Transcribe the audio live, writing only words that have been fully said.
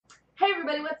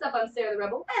everybody, what's up? I'm Sarah the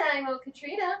Rebel. And I'm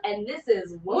Katrina. And this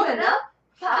is Woman Up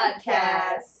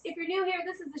Podcast. If you're new here,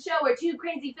 this is the show where two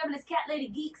crazy feminist cat lady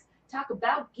geeks talk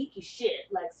about geeky shit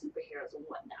like superheroes and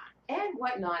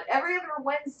whatnot. Every other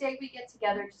Wednesday we get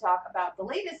together to talk about the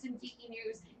latest in geeky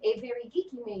news, a very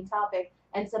geeky main topic,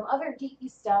 and some other geeky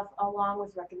stuff along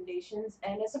with recommendations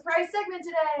and a surprise segment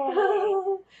today.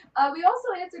 We also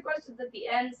answer questions at the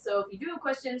end, so if you do have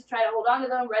questions, try to hold on to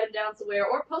them, write them down somewhere,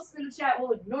 or post them in the chat.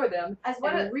 We'll ignore them and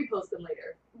repost them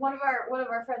later. One of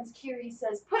our friends, Kiri,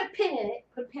 says, put a pin in it.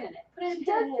 Put a pin in it. Put a pin She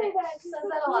does in say it. that. She says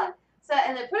that a lot. So,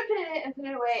 and then put a pin in it and put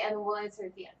it away, and then we'll answer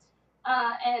at the end.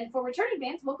 And for returning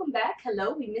fans, welcome back.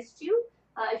 Hello, we missed you.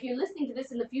 If you're listening to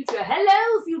this in the future,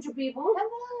 hello, future people.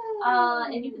 Hello.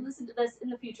 And you can listen to this in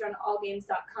the future on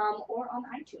allgames.com or on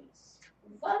iTunes.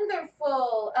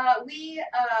 Wonderful. We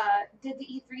did the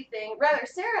E3 thing. Rather,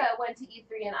 Sarah went to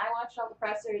E3 and I watched all the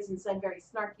pressers and said very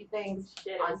snarky things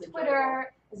on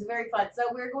Twitter. It was very fun. So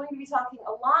we're going to be talking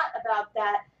a lot about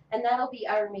that, and that'll be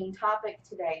our main topic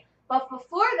today. But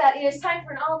before that, it is time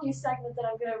for an all-new segment that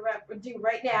I'm going to do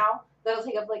right now. That'll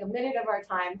take up like a minute of our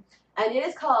time. And it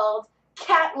is called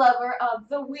Cat Lover of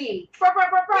the Week.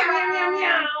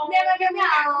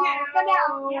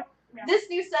 This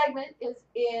new segment is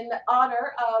in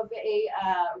honor of a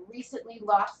recently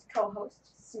lost co-host,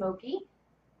 Smokey,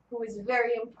 who is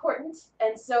very important.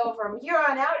 And so from here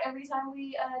on out, every time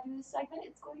we do this segment,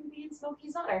 it's going to be in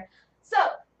Smokey's honor. So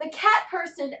the cat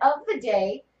person of the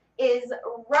day is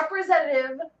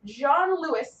Representative John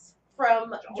Lewis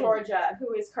from Georgia,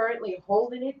 who is currently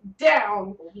holding it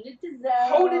down. Holding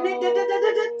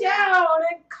it down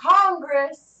in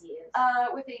Congress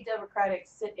with a Democratic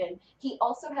sit-in. He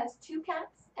also has two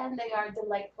cats, and they are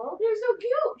delightful. They're so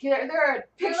cute. There are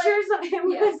pictures of him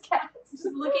with his cats. Just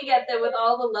looking at them with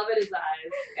all the love in his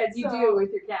eyes, as you do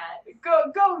with your cat.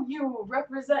 Go you,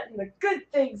 representing the good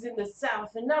things in the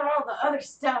South and not all the other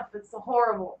stuff that's the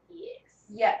horrible.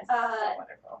 Yes. So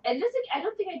wonderful. And this, I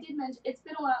don't think I did mention, it's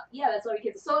been a while. Yeah, that's why we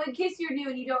kids. So in case you're new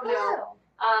and you don't know,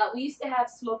 we used to have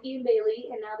Smokey and Bailey,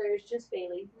 and now there's just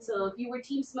Bailey. So if you were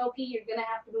Team Smokey, you're going to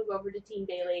have to move over to Team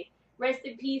Bailey. Rest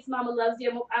in peace, Mama loves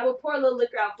you. I will pour a little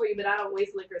liquor out for you, but I don't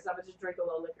waste liquor, so I'm going to just drink a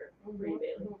little liquor for you,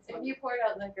 Bailey. If you poured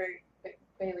out liquor,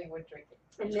 Bailey would drink it.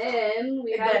 And then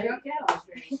we had a drunk cat on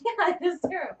the stream. Yeah, it's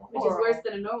terrible. Which is worse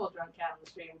than a normal drunk cat on the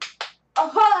stream.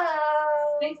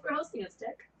 Oh, thanks for hosting us,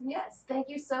 Tech. Yes, thank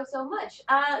you so much.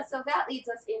 So that leads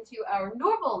us into our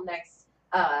normal next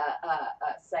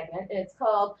segment. It's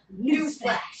called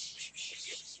Newsflash.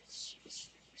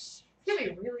 It's gonna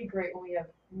be really great when we have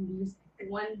music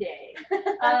one day.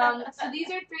 So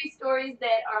these are three stories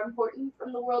that are important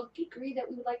from the world of geekery that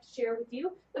we would like to share with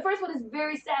you. The first one is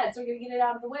very sad, so we're gonna get it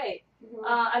out of the way.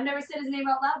 I've never said his name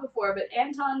out loud before, but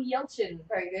Anton Yelchin,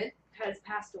 very good, has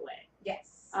passed away.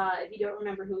 Yes. If you don't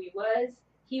remember who he was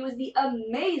the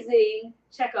amazing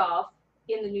Chekhov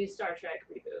in the new Star Trek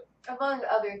reboot. Among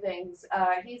other things,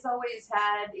 he's always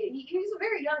had, he's a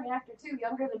very young actor too,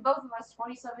 younger than both of us,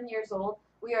 27 years old.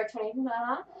 We are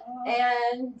 29,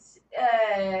 and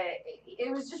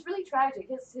it was just really tragic.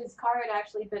 His car had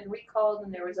actually been recalled,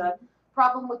 and there was a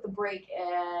problem with the brake,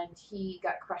 and he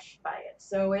got crushed by it.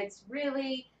 So it's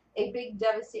really a big,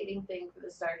 devastating thing for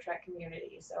the Star Trek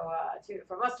community. So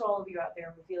from us to all of you out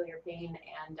there, we feel your pain,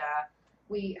 and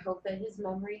we hope that his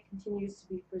memory continues to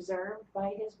be preserved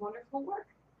by his wonderful work.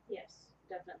 Yes,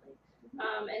 definitely.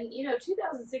 And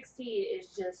 2016 is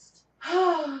just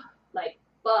like,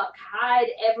 fuck, hide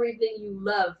everything you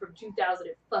love from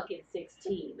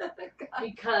 2016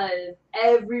 because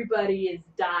everybody is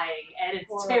dying and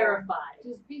it's terrifying.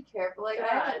 Just be careful. Like,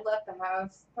 I haven't left the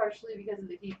house partially because of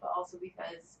the heat, but also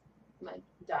because I might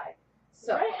die.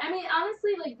 So, right? I mean,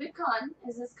 honestly, like, VidCon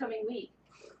is this coming week,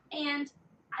 and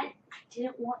I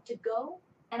didn't want to go,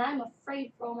 and I'm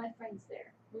afraid for all my friends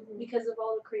there because of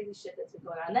all the crazy shit that's been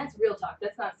going on. And that's real talk.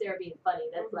 That's not Sarah being funny.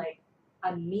 That's like,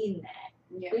 I mean that.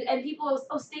 Yeah. And people go,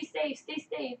 oh, stay safe.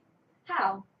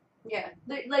 How? Yeah.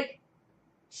 They're like,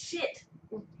 shit.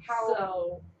 How?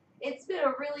 So it's been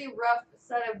a really rough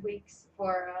set of weeks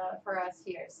for us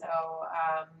here. So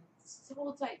just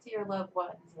hold tight to your loved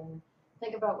ones and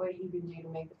think about what you can do to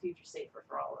make the future safer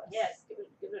for all of us. Yes, give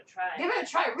it a try. Give it a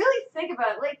try. Really think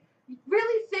about it. Like,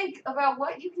 really think about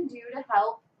what you can do to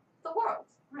help the world.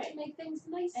 Right. To make things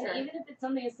nicer. And even if it's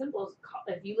something as simple as,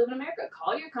 if you live in America,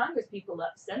 call your Congress people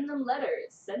up, send them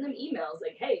letters, send them emails,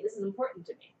 like, hey, this is important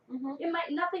to me.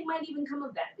 Nothing might even come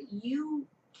of that, but you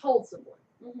told someone.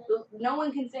 No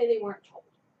one can say they weren't told.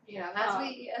 You know,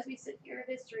 as we sit here,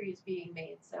 history is being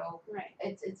made, so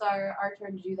it's our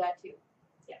turn to do that too.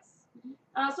 Yes.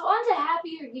 So on to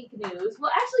happier geek news.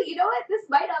 Well, actually, you know what? This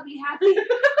might not be happy.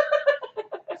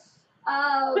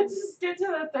 Let's just get to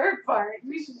the third part.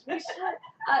 We should.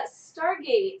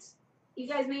 Stargate, you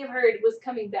guys may have heard, was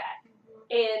coming back.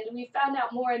 And we found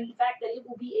out more in the fact that it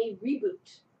will be a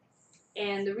reboot.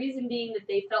 And the reason being that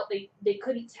they felt they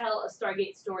couldn't tell a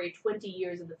Stargate story 20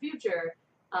 years in the future,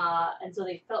 and so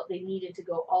they felt they needed to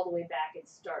go all the way back and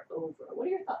start over. What are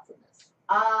your thoughts on this?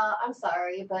 I'm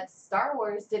sorry, but Star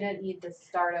Wars didn't need to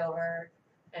start over.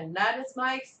 And that is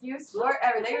my excuse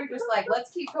forever. They were just like,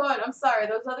 let's keep going. I'm sorry,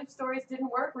 those other stories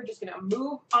didn't work. We're just going to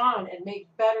move on and make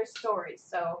better stories.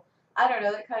 So, I don't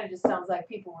know. That kind of just sounds like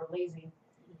people were lazy.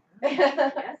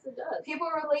 Yes, it does. People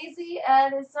were lazy,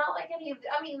 and it's not like any of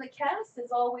the cast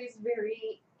is always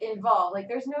very involved. Like,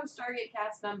 there's no Stargate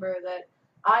cast member that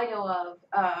I know of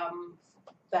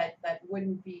that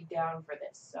wouldn't be down for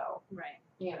this. So, right.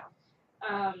 You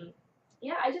know.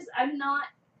 Yeah,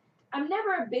 I'm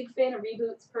never a big fan of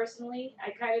reboots personally.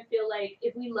 I kind of feel like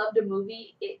if we loved a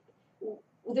movie,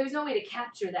 there's no way to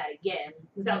capture that again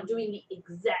without doing the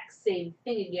exact same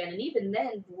thing again. And even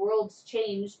then, the world's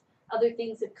changed. Other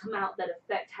things have come out that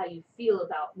affect how you feel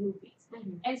about movies.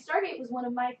 Mm-hmm. And Stargate was one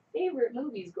of my favorite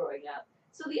movies growing up.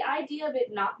 So the idea of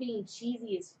it not being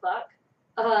cheesy as fuck,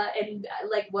 and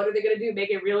like, what are they gonna do? Make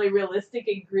it really realistic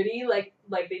and gritty, like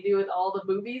they do with all the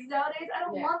movies nowadays? I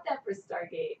don't want that for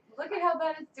Stargate. Look at how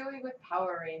bad it's doing with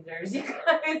Power Rangers, you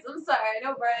guys. I'm sorry, I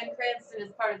know Bryan Cranston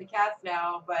is part of the cast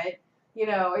now, but you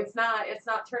know, it's not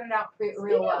turning out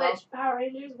real well. Speaking of which, Power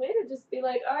Rangers, way to just be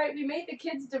like, all right, we made the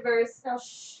kids diverse. Now,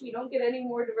 you don't get any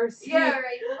more diversity. Yeah,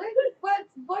 right.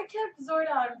 What kept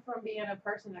Zordon from being a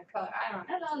person of color? I don't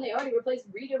know. And they already replaced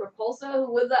Rita Repulsa,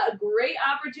 who was a great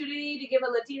opportunity to give a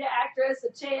Latina actress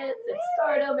a chance at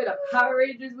stardom in a Power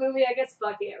Rangers movie. I guess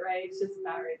fuck it, right? It's just a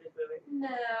Power Rangers movie.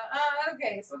 No.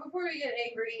 Okay, so before we get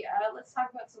angry, let's talk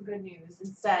about some good news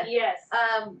instead. Yes.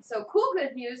 So cool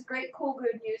good news, great cool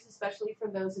good news, especially for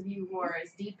those of you who are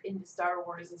as deep into Star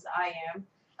Wars as I am.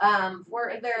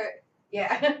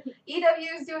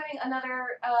 EW is doing another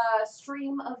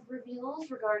stream of reveals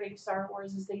regarding Star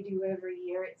Wars as they do every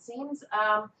year, it seems.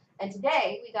 And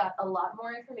today we got a lot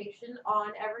more information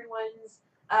on everyone's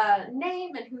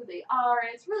name and who they are,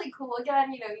 and it's really cool.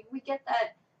 Again, you know, we get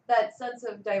that sense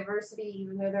of diversity,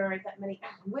 even though there aren't that many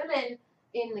women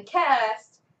in the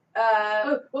cast.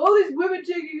 All these women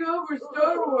taking over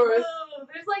Star Wars.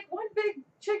 There's like one big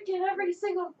chick in every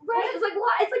single. Right, it's like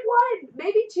one,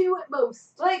 maybe two at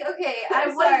most. Like, okay,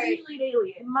 I'm sorry. Usually an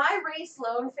alien. My Ray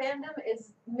Sloan fandom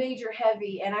is major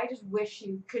heavy, and I just wish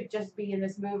she could just be in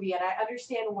this movie. And I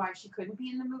understand why she couldn't be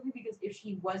in the movie, because if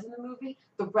she was in the movie,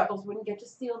 the rebels wouldn't get to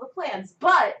steal the plans.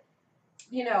 But,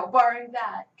 you know, barring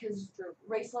that, because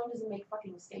Ray Sloan doesn't make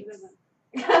fucking mistakes.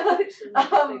 Moving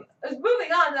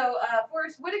on though,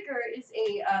 Forrest Whitaker is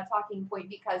a talking point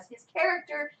because his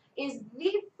character is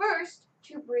the first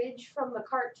to bridge from the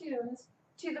cartoons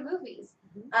to the movies.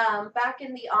 Mm-hmm. Back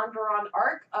in the Onderon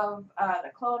arc of the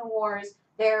Clone Wars,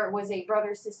 there was a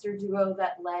brother-sister duo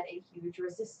that led a huge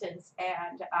resistance,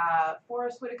 and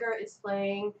Forrest Whitaker is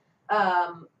playing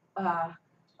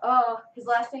his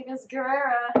last name is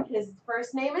Gerrera, his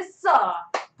first name is Saw.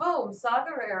 Boom, Saw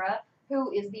Gerrera,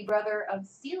 who is the brother of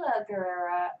Sela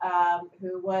Gerrera,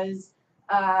 who was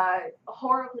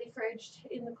horribly fridged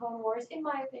in the Clone Wars, in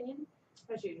my opinion.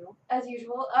 As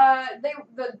usual.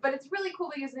 But it's really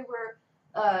cool because they were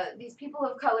these people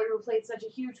of color who played such a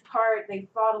huge part. They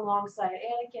fought alongside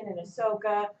Anakin and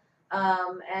Ahsoka.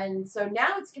 And so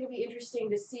now it's going to be interesting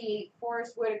to see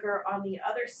Forrest Whitaker on the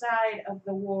other side of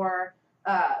the war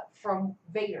from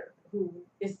Vader, who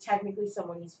is technically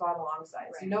someone he's fought alongside.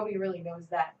 Right. So nobody really knows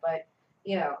that, but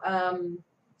you know,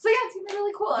 so yeah, it's gonna be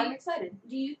really cool. I'm excited.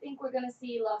 Do you think we're gonna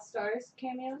see Lost Stars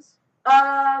cameos?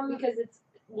 Because it's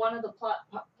one of the plot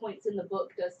points in the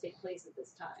book does take place at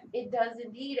this time. It does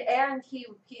indeed, and he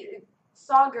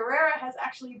Saw Gerrera has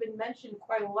actually been mentioned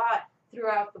quite a lot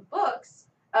throughout the books,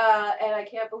 and I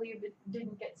can't believe it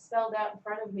didn't get spelled out in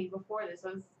front of me before this.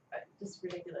 It was just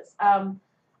ridiculous.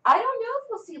 I don't know if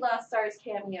we'll see Lost Stars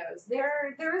cameos.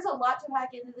 There is a lot to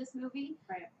pack into this movie.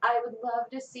 Right. I would love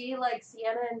to see like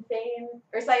Ciena and Thane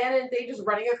just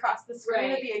running across the screen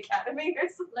at the academy or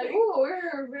something. Like, ooh,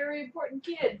 we're very important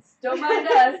kids. Don't mind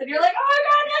us. And you're like, oh my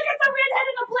god, look, it's a redhead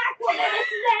and a black woman.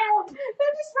 It's them.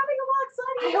 They're just running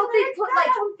alongside each other. I hope they put like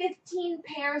 15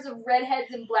 pairs of redheads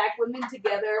and black women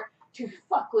together to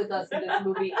fuck with us in this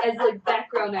movie as like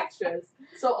background extras.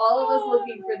 So all of us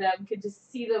looking for them could just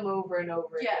see them over and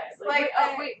over again. Yes.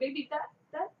 Wait, maybe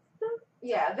that's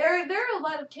Yeah, there are a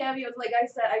lot of cameos. Like I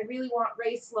said, I really want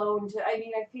Ray Sloan to. I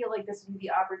mean, I feel like this would be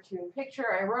the opportune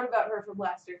picture. I wrote about her for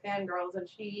Blaster Fangirls, and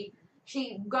she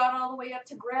got all the way up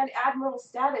to Grand Admiral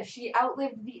status. She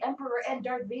outlived the Emperor and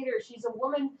Darth Vader. She's a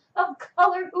woman of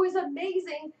color who is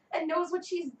amazing and knows what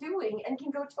she's doing and can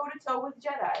go toe to toe with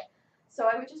Jedi. So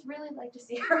I would just really like to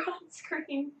see her on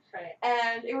screen. Right.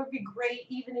 And it would be great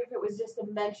even if it was just a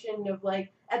mention of,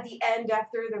 like, at the end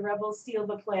after the rebels steal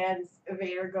the plans,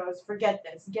 Vader goes, forget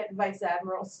this, get Vice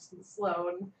Admiral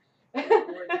Sloan. That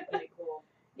would be pretty cool.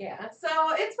 Yeah, so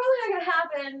it's probably not going to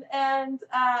happen, and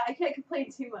I can't complain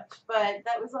too much, but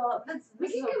that was all. We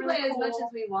This can is a complain really as much cool,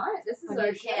 as we want. This is I mean, our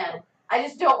you show. can. I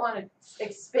just don't want to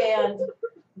expand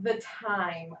the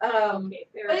time. Okay,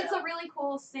 fair But enough. it's a really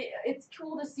cool. It's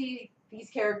cool to see these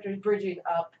characters bridging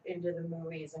up into the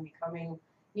movies and becoming,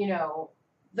 you know,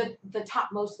 the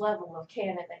topmost level of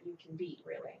canon that you can be.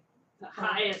 Really, the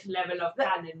highest level of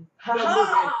canon.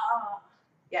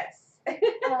 Yes.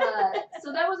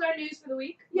 So that was our news for the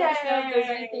week. Let us know if there's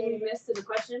anything we Yay. missed in the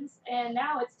questions. And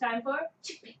now it's time for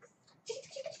Chick Picks.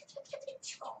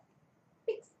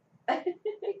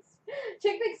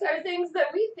 Chick picks are things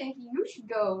that we think you should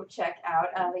go check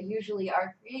out. They usually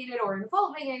are created or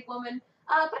involving a woman,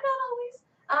 but not always.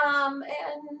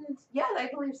 And yeah, I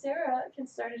believe Sarah can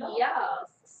start it off.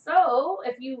 Yes. So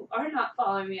if you are not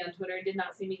following me on Twitter, did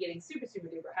not see me getting super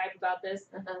duper hyped about this,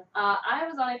 I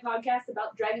was on a podcast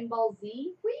about Dragon Ball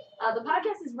Z. The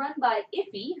podcast is run by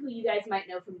Iffy, who you guys might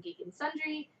know from Geek and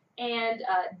Sundry, and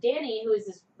Danny, who is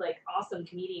this like awesome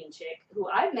comedian chick who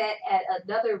I met at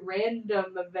another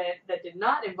random event that did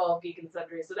not involve Geek and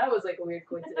Sundry, so that was like a weird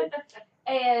coincidence.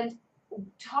 And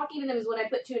talking to them is when I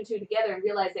put two and two together and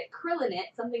realized that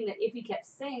Krillinit, something that Iffy kept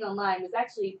saying online, was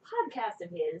actually a podcast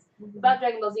of his about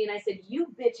Dragon Ball Z, and I said, you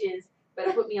bitches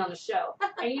better put me on the show.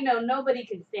 And you know, nobody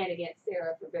can stand against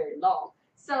Sarah for very long.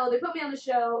 So they put me on the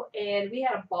show, and we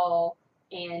had a ball,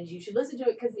 and you should listen to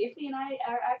it because Iffy and I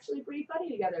are actually pretty funny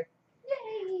together.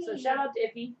 Yay! So shout out to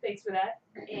Iffy, thanks for that,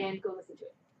 and go listen to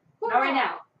it. Cool. Not right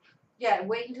now. Yeah,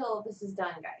 wait until this is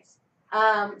done, guys.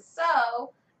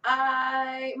 So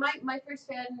my first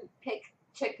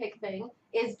chick pick thing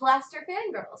is Blaster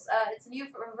Fangirls. It's a new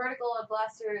vertical of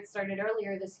Blaster. It started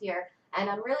earlier this year, and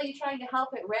I'm really trying to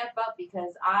help it ramp up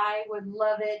because I would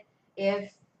love it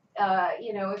if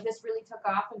if this really took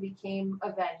off and became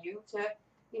a venue to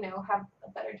have a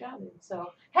better job in.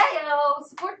 So hey-o,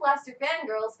 support Blaster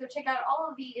Fangirls. Go check out all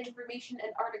of the information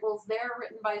and articles there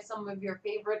written by some of your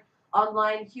favorite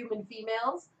online human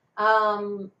females.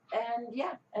 And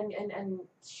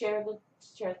share the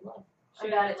love. I'm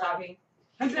bad at talking.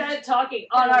 I'm bad at talking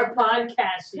on our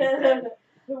podcast. She said.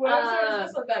 I'm bad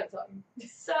at talking.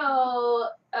 So,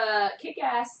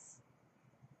 Kick-Ass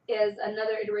is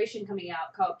another iteration coming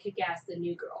out called Kick-Ass the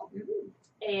New Girl. Ooh.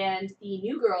 And the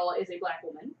new girl is a black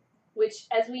woman, which,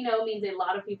 as we know, means a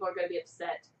lot of people are going to be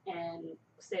upset and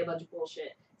say a bunch of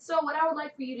bullshit. So what I would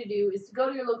like for you to do is to go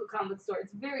to your local comic book store,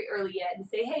 it's very early yet, and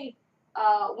say, hey,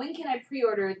 when can I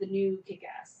pre-order the new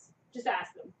Kick-Ass? Just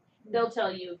ask them. They'll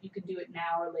tell you if you can do it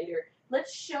now or later.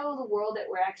 Let's show the world that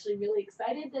we're actually really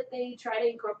excited that they try to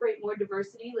incorporate more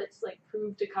diversity. Let's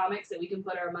prove to comics that we can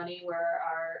put our money where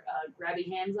our grabby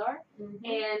hands are,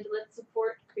 and let's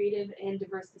support creative and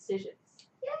diverse decisions.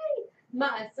 Yay!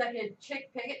 My second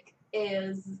chick pick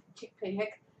is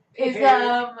CatCon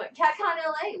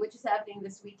LA, which is happening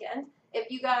this weekend.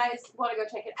 If you guys want to go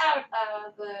check it out,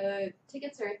 the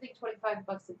tickets are I think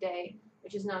 $25 a day,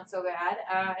 which is not so bad,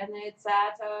 and it's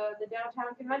at the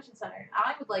downtown convention center.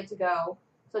 I would like to go,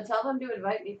 so tell them to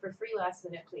invite me for free last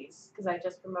minute, please, because I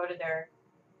just promoted their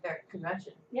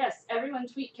convention. Yes, everyone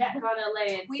tweet CatCon LA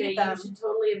and Tweet say them. you should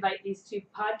totally invite these two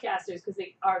podcasters because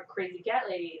they are crazy cat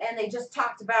ladies. And they just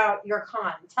talked about your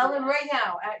con. Tell them right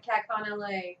now at CatCon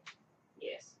LA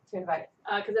Yes. to invite.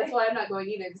 Because that's why I'm not going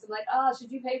either. Because I'm like, oh,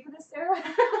 should you pay for this, Sarah?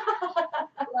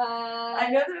 I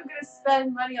know that I'm going to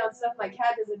spend money on stuff my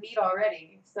cat doesn't need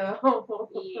already, so.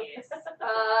 Yes.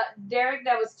 Derek,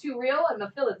 that was too real, and my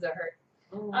feelings are hurt.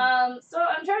 So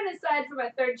I'm trying to decide for my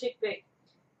third chick pick.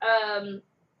 I'm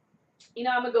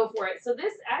going to go for it. So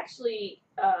this actually,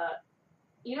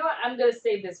 you know what? I'm going to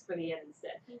save this for the end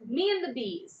instead. Me and the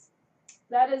Bees.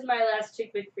 That is my last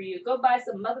chick pick for you. Go buy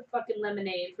some motherfucking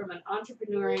lemonade from an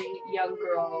entrepreneuring young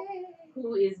girl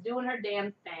who is doing her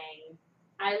damn thing.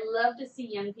 I love to see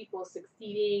young people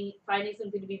succeeding, finding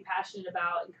something to be passionate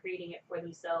about, and creating it for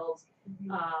themselves.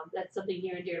 That's something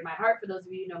near and dear to my heart. For those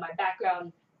of you who know my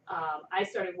background, I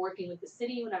started working with the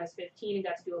city when I was 15 and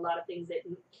got to do a lot of things that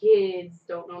kids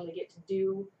don't normally get to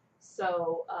do.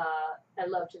 So I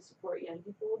love to support young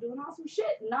people doing awesome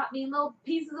shit and not being little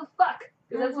pieces of fuck.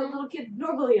 Because that's what little kids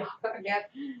normally are.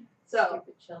 Yep. So,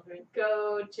 Stupid children.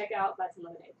 go check out Bats and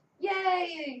Lemonade.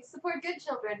 Yay! Support good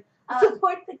children.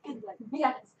 Support the good ones.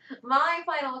 Yes. My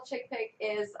final chick pick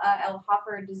is Elle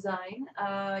Hopper Design.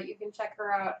 You can check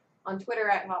her out on Twitter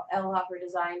at Elle Hopper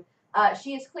Design.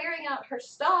 She is clearing out her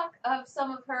stock of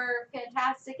some of her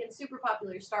fantastic and super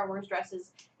popular Star Wars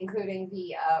dresses, including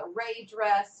the Rey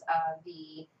dress,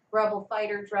 the Rebel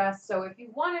Fighter dress. So if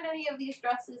you wanted any of these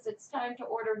dresses, it's time to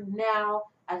order now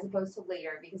as opposed to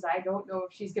later, because I don't know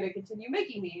if she's going to continue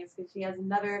making these because she has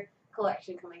another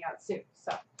collection coming out soon.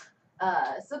 So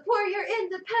support your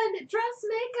independent dressmakers.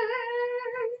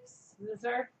 Is this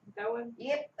her? That one?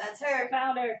 Yep, that's her.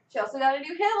 Found her. She also got a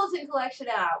new Hamilton collection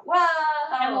out. Wow.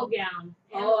 Camel gown.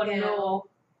 Camel Oh gown. no.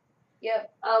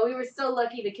 Yep. We were so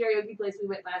lucky. The karaoke place we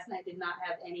went last night did not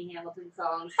have any Hamilton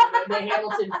songs, so the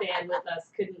Hamilton fan with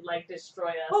us couldn't destroy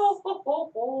us.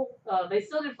 They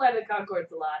still did Flight of the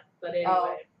Conchords a lot, but anyway.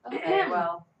 Oh, okay,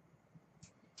 well.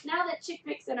 Now that Chick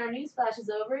Picks and our newsflash is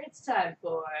over, it's time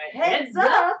for Heads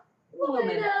Up,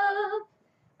 Woman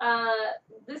Up.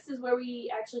 This is where we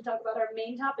actually talk about our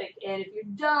main topic, and if you're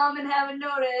dumb and haven't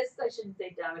noticed, I shouldn't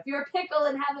say dumb, if you're a pickle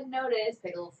and haven't noticed,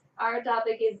 Pickles. our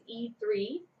topic is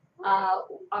E3.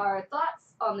 Our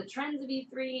thoughts on the trends of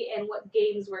E3 and what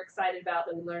games we're excited about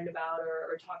that we learned about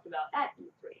or talked about at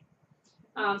E3.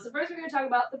 So first we're going to talk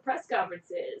about the press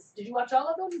conferences. Did you watch all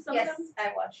of them? Some Yes, of them?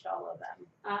 I watched all of them.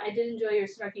 I did enjoy your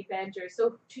snarky banter.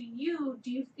 So to you,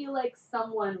 do you feel like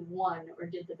someone won or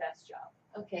did the best job?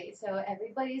 Okay, so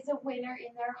everybody's a winner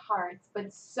in their hearts, but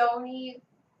Sony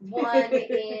won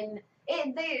Sony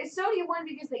won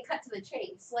because they cut to the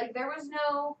chase. Like there was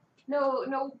no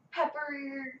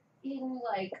pepper in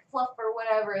like fluff or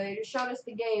whatever. They just showed us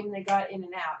the game and they got in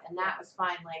and out, and that was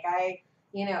fine. Like I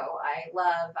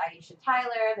love Aisha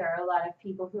Tyler. There are a lot of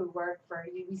people who work for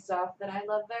Ubisoft that I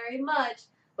love very much,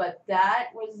 but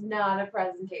that was not a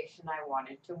presentation I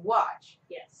wanted to watch.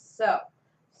 Yes.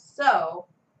 So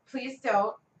please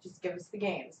don't just give us the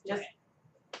games. Just Right.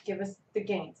 give us the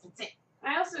games. That's it.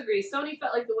 I also agree. Sony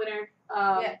felt like the winner.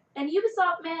 Yeah. And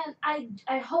Ubisoft, man,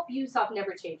 I hope Ubisoft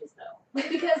never changes though,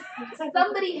 because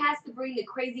somebody has to bring the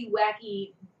crazy,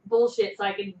 wacky bullshit so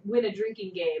I can win a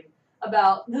drinking game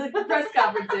about the press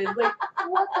conferences. Like,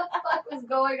 what the fuck was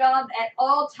going on at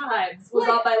all times was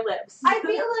on my lips. I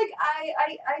feel like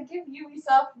I give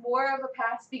Ubisoft more of a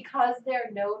pass because they're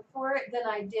known for it than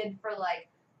I did for like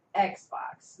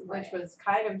Xbox, which Right. was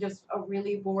kind of just a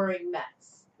really boring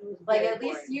mess. Like at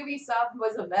least Ubisoft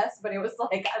was a mess, but it was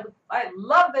like I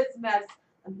love this mess.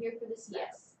 I'm here for this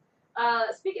mess.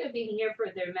 Yes. Speaking of being here for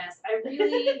their mess, I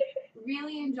really,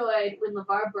 really enjoyed when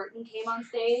LeVar Burton came on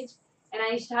stage, and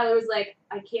Aisha Tyler was like,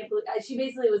 I can't believe. She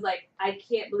basically was like, I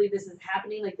can't believe this is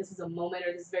happening. Like this is a moment,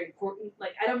 or this is very important.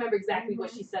 Like I don't remember exactly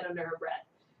what she said under her breath,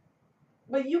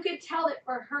 but you could tell that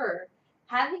for her,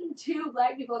 having two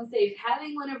black people on stage,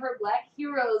 having one of her black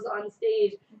heroes on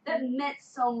stage, that meant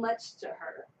so much to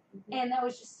her. And that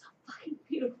was just so fucking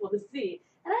beautiful to see.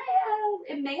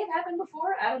 And it may have happened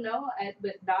before, I don't know,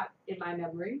 but not in my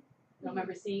memory. I don't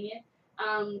remember seeing it.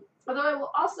 Although I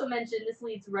will also mention, this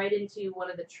leads right into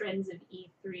one of the trends of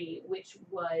E3, which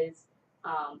was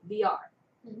VR.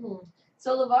 Mm-hmm.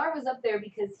 So LeVar was up there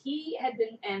because he had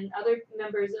been, and other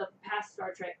members of past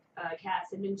Star Trek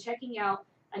cast had been checking out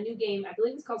a new game. I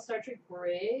believe it's called Star Trek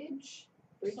Bridge.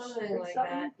 Something like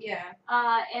that. Yeah.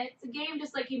 And it's a game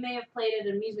just like you may have played at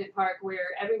an amusement park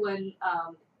where everyone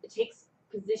takes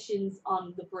positions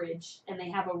on the bridge and they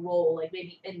have a role, like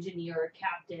maybe engineer or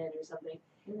captain or something.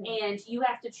 Mm-hmm. And you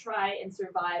have to try and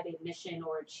survive a mission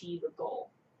or achieve a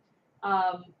goal.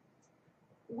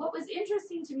 What was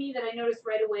interesting to me that I noticed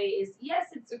right away is, yes,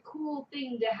 it's a cool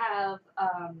thing to have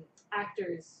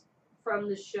actors from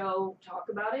the show talk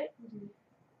about it,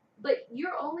 but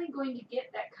you're only going to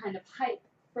get that kind of hype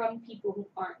from people who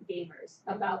aren't gamers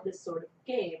about this sort of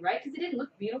game, right? Because it didn't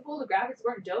look beautiful, the graphics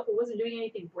weren't dope, it wasn't doing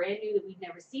anything brand new that we'd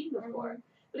never seen before.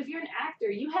 But if you're an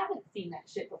actor, you haven't seen that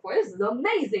shit before. This is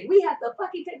amazing. We have the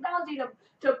fucking technology to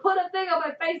put a thing on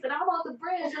my face and I'm on the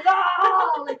bridge. And,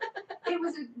 like, it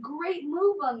was a great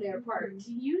move on their part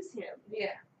to use him.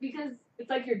 Yeah. Because it's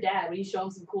like your dad when you show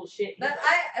him some cool shit.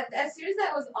 As soon as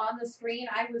that was on the screen,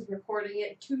 I was recording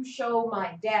it to show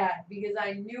my dad because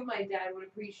I knew my dad would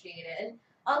appreciate it. And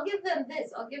I'll give them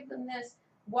this. I'll give them this.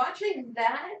 Watching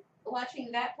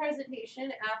that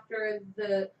presentation after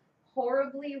the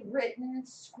horribly written,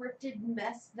 scripted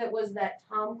mess that was that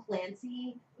Tom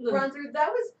Clancy run through. That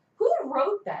was, who Who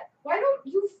wrote that? Why don't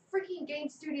you freaking game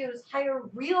studios hire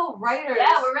real writers?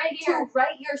 Yeah, we're right here. To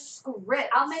write your script.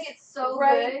 I'll make it so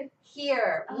right good.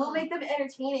 Here. We'll make them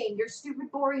entertaining. Your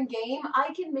stupid, boring game,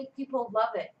 I can make people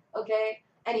love it. Okay?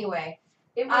 Anyway.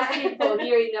 It was painful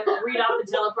hearing them read off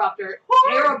the teleprompter.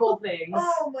 Terrible things.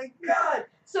 Oh my god.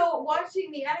 So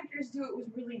watching the actors do it was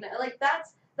really nice. Like that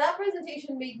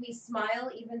presentation made me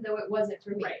smile even though it wasn't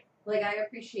for me. Right. Like I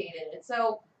appreciated it.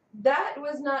 So that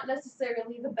was not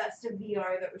necessarily the best of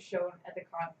VR that was shown at the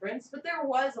conference, but there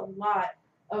was a lot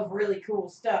of really cool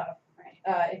stuff. Right.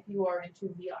 If you are into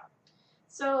VR.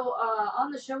 So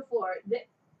on the show floor,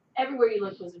 everywhere you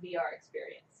looked was a VR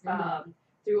experience. Mm-hmm.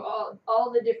 Through all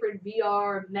the different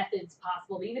VR methods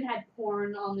possible. They even had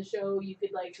porn on the show. You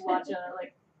could like watch a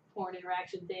like porn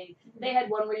interaction thing. They had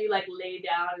one where you like lay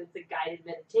down and it's a guided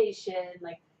meditation.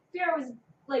 Like VR was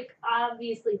like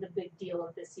obviously the big deal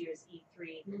of this year's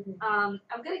E3. Mm-hmm. I'm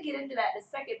gonna get into that in a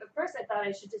second, but first I thought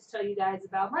I should just tell you guys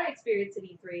about my experience at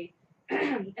E3,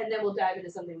 and then we'll dive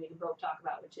into something we can both talk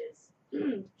about, which is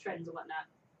trends and whatnot.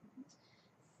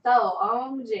 So,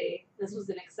 OMG, this was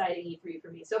an exciting E3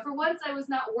 for me. So for once, I was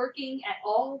not working at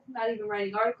all, not even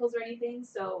writing articles or anything.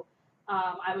 So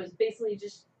I was basically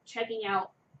just checking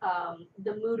out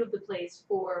the mood of the place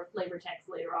for flavor text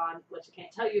later on, which I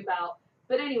can't tell you about.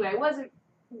 But anyway, I wasn't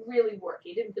really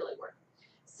working. It didn't feel like work.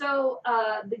 So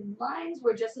the lines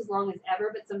were just as long as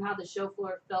ever, but somehow the show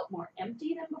floor felt more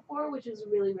empty than before, which was a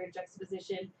really weird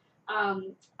juxtaposition.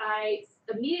 I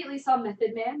immediately saw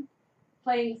Method Man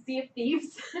playing Sea of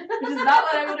Thieves, which is not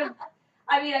what I would have.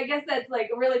 I mean, I guess that's like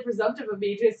really presumptive of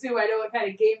me to assume I know what kind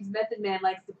of games Method Man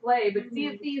likes to play, but Sea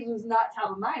of Thieves was not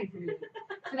top of mind for me.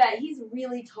 For that, he's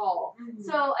really tall.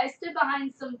 So I stood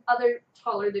behind some other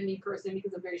taller than me person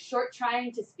because I'm very short,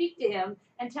 trying to speak to him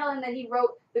and tell him that he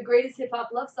wrote the greatest hip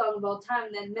hop love song of all time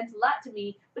and that meant a lot to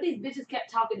me, but these bitches kept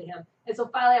talking to him. And so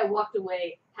finally I walked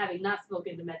away having not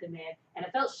spoken to Method Man, and I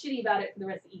felt shitty about it for the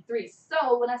rest of E3.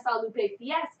 So when I saw Lupe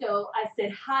Fiasco, I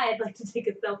said, hi, I'd like to take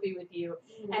a selfie with you.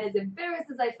 And as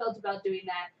embarrassed as I felt about doing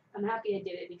that, I'm happy I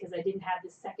did it because I didn't have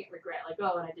this second regret, like,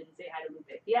 oh, and I didn't say hi to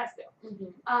Lupe Fiasco.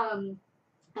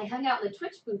 I hung out in the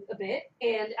Twitch booth a bit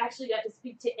and actually got to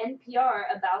speak to NPR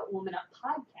about Woman Up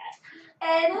podcast.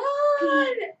 NPR,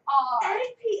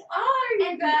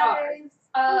 you guys.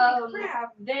 Holy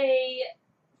crap. They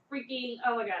freaking,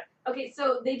 oh my god. Okay,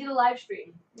 so they did a live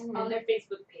stream on their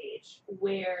Facebook page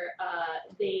where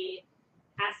they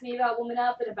asked me about Woman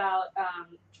Up and about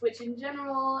Twitch in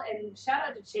general, and shout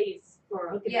out to Chase for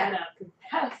hooking that up, because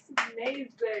that's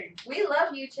amazing. We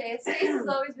love you, Chase. Chase has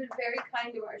always been very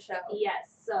kind to our show. Yes,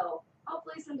 so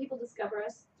hopefully some people discover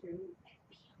us through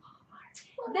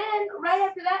NPR. Then, right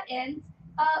after that ends,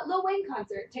 Lil Wayne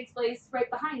concert takes place right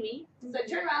behind me. So I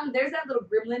turn around, there's that little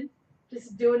gremlin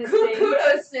just doing his thing.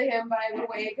 Kudos to him, by the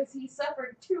way, because he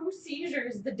suffered 2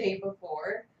 seizures the day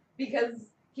before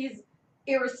because he's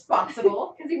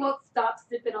irresponsible. Because he won't stop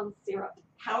sipping on syrup.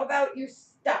 How about you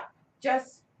stop?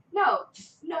 Just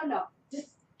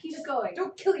keep going.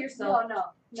 Don't kill yourself.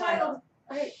 No. Child.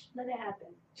 Right, let it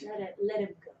happen. Let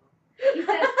him go. He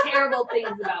says terrible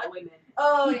things about women.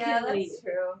 Oh, He yeah, can leave.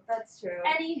 That's true.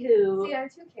 Anywho. See, I'm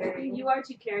too caring. You are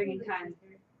too caring and kind.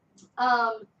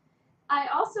 I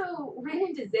also ran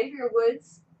into Xavier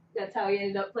Woods. That's how he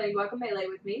ended up playing Guacamelee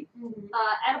with me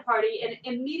at a party, and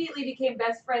immediately became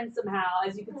best friends somehow.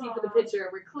 As you can see from the picture,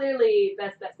 we're clearly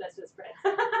best friends.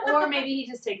 Or maybe he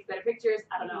just takes better pictures.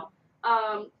 I don't know.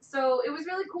 So it was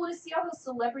really cool to see all those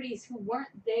celebrities who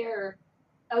weren't there.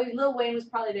 I mean, Lil Wayne was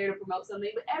probably there to promote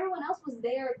something, but everyone else was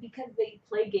there because they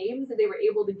play games and they were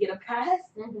able to get a pass.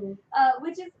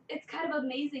 Which is, it's kind of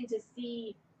amazing to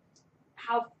see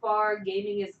how far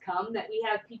gaming has come, that we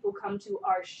have people come to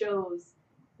our shows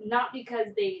not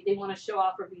because they want to show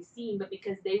off or be seen, but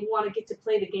because they want to get to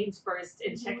play the games first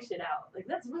and check shit out. Like,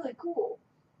 that's really cool.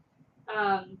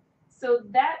 So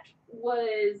that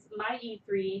was my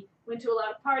E3. Went to a lot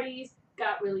of parties,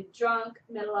 got really drunk,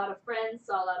 met a lot of friends,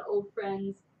 saw a lot of old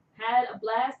friends, had a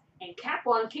blast, and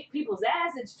Cap1 kicked people's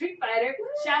ass in Street Fighter.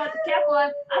 Shout out to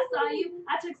Cap1. I saw you.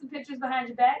 I took some pictures behind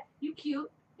your back. You cute.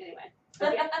 Anyway.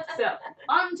 Okay, so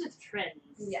on to trends.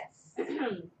 Yes.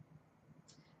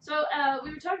 So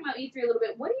we were talking about E3 a little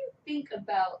bit. What do you think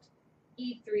about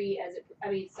E3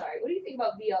 what do you think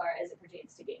about VR as it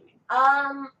pertains to gaming?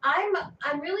 I'm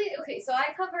really okay. So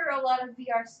I cover a lot of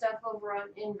VR stuff over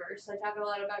on Inverse. I talk a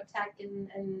lot about tech and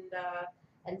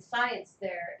science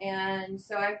there, and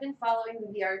so I've been following the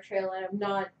VR trail, and I'm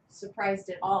not surprised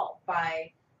at all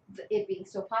by it being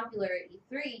so popular at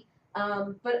E3.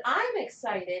 But I'm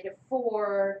excited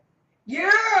for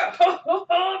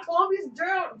Columbia's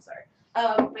down. I'm sorry.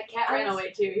 My cat ran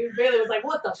away too. Bailey was like,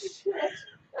 "What the shit?"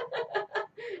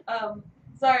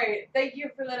 Sorry. Thank you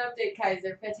for that update,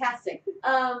 Kaiser. Fantastic.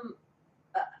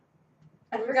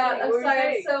 I forgot. I'm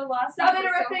sorry. I'm so lost. Stop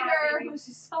interrupting her.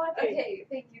 She's talking. Okay.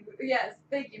 Thank you. Yes.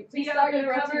 Thank you. Please VR, stop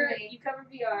interrupting me. You cover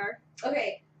VR.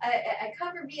 Okay. I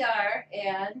cover VR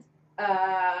and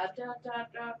I'm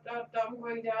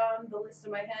going down the list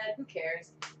in my head. Who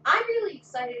cares? I'm really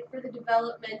excited for the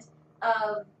development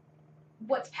of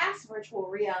what's past virtual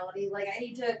reality. Like, I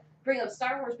need to bring up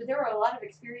Star Wars, but there are a lot of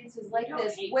experiences like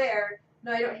this where...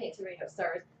 No, I don't hate to bring up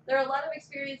Star Wars. There are a lot of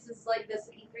experiences like this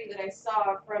at E3 that I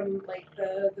saw from, like,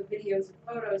 the videos and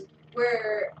photos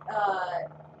where,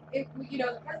 the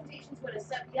presentations went a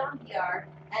step beyond VR,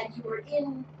 and you were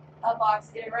in a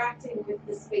box interacting with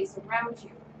the space around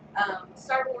you.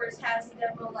 Star Wars has a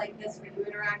demo like this where you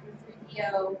interact with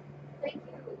 3PO. Thank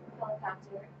you,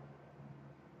 helicopter.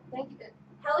 Thank you,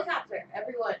 helicopter,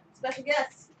 everyone, special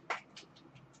guests.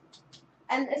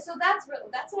 And so that's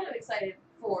what I'm excited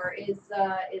for is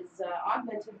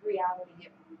augmented reality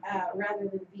rather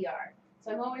than VR.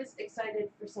 So I'm always excited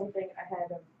for something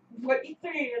ahead of what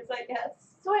E3 is, I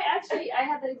guess. So I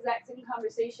had the exact same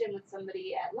conversation with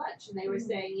somebody at lunch, and they were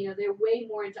saying, they're way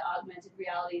more into augmented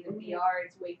reality than VR.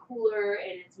 It's way cooler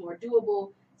and it's more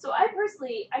doable. So I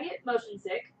get motion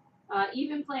sick.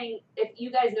 Even playing, if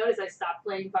you guys notice, I stopped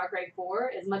playing Far Cry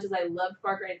 4 as much as I loved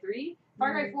Far Cry 3.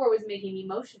 Far Cry 4 was making me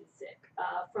motion sick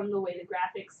from the way the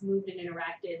graphics moved and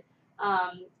interacted.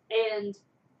 And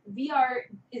VR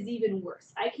is even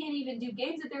worse. I can't even do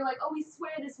games that they're like, oh, we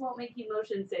swear this won't make you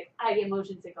motion sick. I get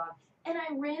motion sick on. And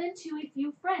I ran into a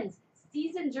few friends,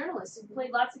 seasoned journalists who played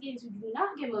lots of games who do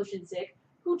not get motion sick,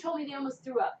 who told me they almost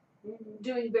threw up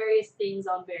doing various things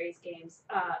on various games.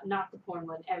 Not the porn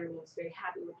one. Everyone was very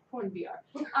happy with the porn VR.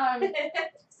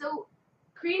 So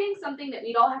creating something that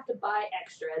we'd all have to buy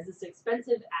extra as this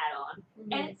expensive add-on,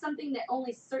 and it's something that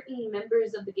only certain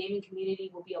members of the gaming community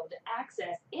will be able to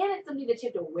access, and it's something that you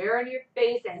have to wear on your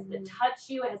face, it has to touch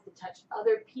you, it has to touch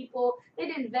other people. They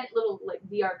did invent little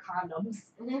VR condoms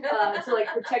to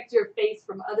protect your face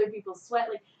from other people's sweat.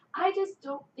 I just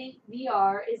don't think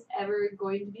VR is ever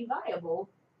going to be viable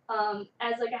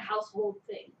as a household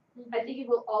thing. I think it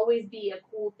will always be a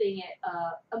cool thing at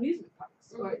amusement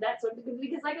parks or that sort of thing.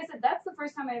 Because like I said, that's the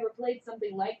first time I ever played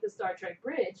something like the Star Trek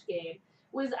Bridge game,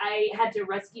 was I had to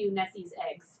rescue Nessie's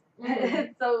eggs.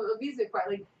 So amusement park,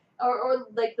 or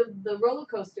the roller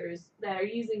coasters that are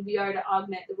using VR to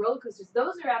augment the roller coasters,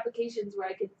 those are applications where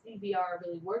I could see VR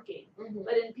really working.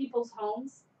 But in people's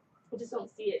homes, I just don't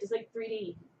see it. Just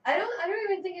 3D. I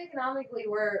don't even think economically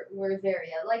we're there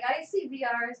yet. I see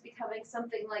VR as becoming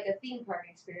something like a theme park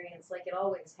experience, like it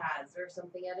always has, or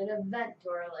something at an event,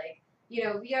 or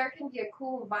VR can be a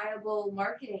cool, viable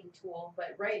marketing tool.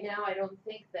 But right now, I don't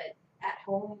think that at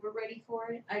home we're ready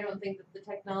for it. I don't think that the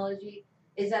technology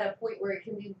is at a point where it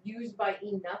can be used by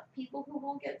enough people who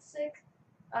won't get sick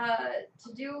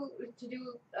to do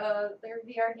their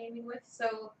VR gaming with.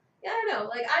 So. Yeah, I don't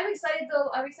know. I'm excited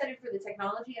though. I'm excited for the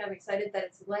technology. I'm excited that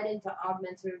it's led into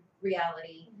augmented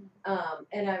reality,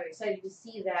 and I'm excited to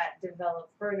see that develop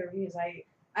further because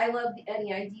I love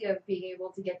any idea of being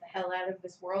able to get the hell out of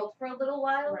this world for a little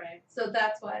while. Right. So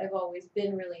that's why I've always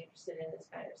been really interested in this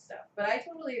kind of stuff. But I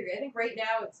totally agree. I think right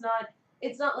now it's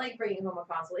not like bringing home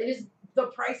a console. It is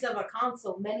the price of a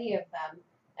console. Many of them.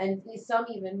 And some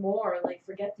even more,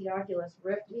 forget the Oculus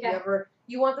Rift. If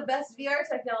you want the best VR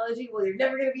technology, well, you're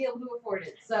never going to be able to afford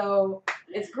it. So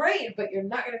it's great, but you're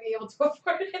not going to be able to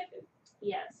afford it.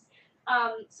 Yes.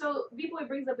 So B-Boy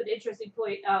brings up an interesting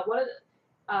point.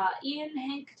 Ian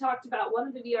Hank talked about one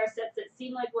of the VR sets that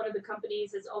seemed like one of the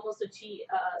companies has almost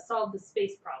solved the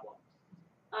space problem.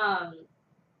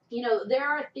 There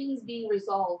are things being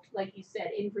resolved, like you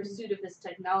said, in pursuit of this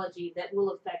technology that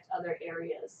will affect other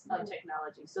areas of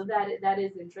technology. So that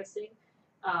is interesting.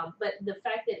 But the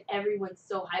fact that everyone's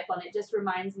so hype on it just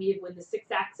reminds me of when the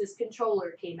 6-axis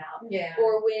controller came out. Yeah.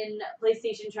 Or when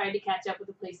PlayStation tried to catch up with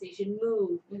the PlayStation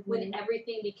Move. When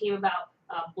everything became about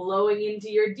blowing into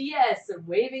your DS and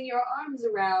waving your arms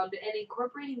around and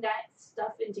incorporating that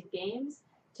stuff into games.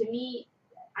 To me,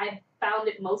 I found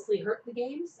it mostly hurt the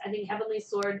games. I think Heavenly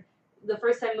Sword, the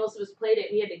first time most of us played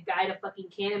it, we had to guide a fucking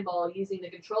cannonball using the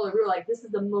controller. We were like, this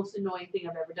is the most annoying thing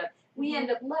I've ever done. We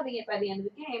ended up loving it by the end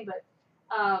of the game, but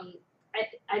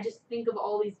I just think of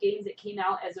all these games that came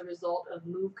out as a result of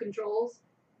move controls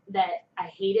that I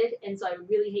hated, and so I would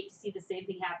really hate to see the same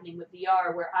thing happening with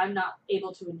VR, where I'm not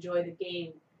able to enjoy the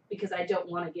game because I don't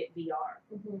want to get VR.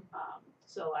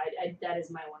 So that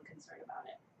is my one concern about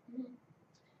it.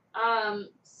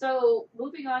 So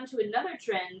moving on to another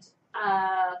trend,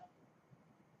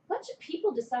 bunch of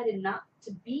people decided not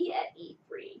to be at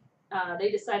E3.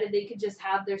 They decided they could just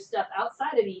have their stuff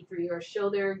outside of E3 or show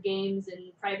their games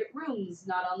in private rooms,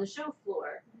 not on the show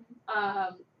floor.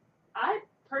 I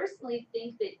personally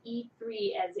think that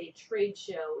E3 as a trade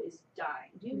show is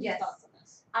dying. Do you have any thoughts on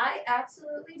this? I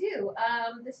absolutely do.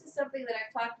 This is something that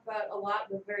I've talked about a lot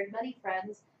with very many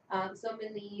friends, some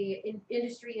in the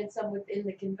industry and some within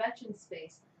the convention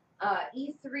space.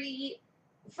 E3,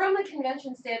 from a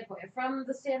convention standpoint, from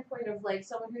the standpoint of like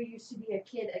someone who used to be a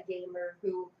kid, a gamer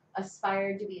who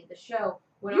aspired to be at the show.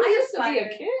 When You I used to be a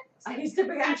kid? I used to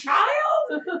be a child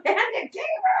and a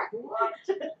gamer. What?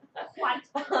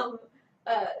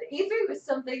 E3 was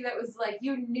something that was like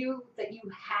you knew that you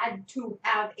had to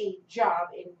have a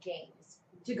job in games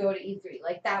to go to E3.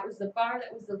 Like that was the bar,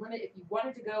 that was the limit. If you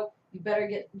wanted to go, you better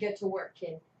get to work,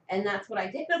 kid. And that's what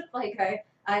I did. Like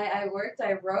I worked,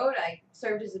 I wrote, I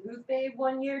served as a booth babe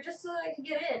one year just so that I could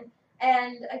get in.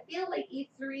 And I feel like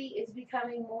E3 is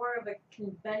becoming more of a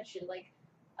convention. Like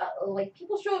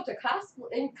people show up to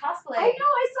cosplay. I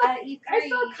know. At E3. I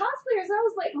saw cosplayers. I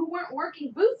was like, who weren't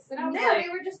working booths, and I was like, they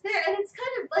were just there. And it's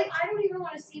kind of like I don't even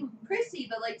want to seem prissy,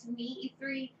 but like to me,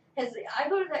 E3 has. I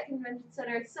go to that convention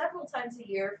center several times a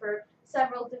year for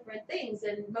several different things,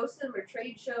 and most of them are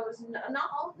trade shows, and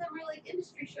not all of them are like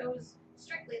industry shows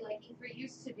strictly like E3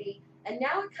 used to be. And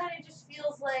now it kind of just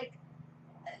feels like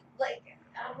I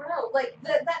don't know, like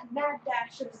that mad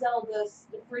dash of Zelda is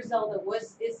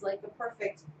like the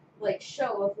perfect like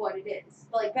show of what it is.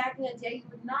 Like back in the day, you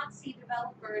would not see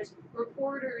developers,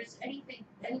 reporters, anybody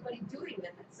doing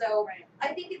that. So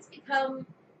I think it's becoming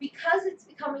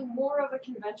more of a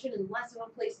convention and less of a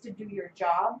place to do your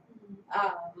job.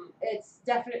 It's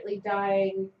definitely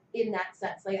dying in that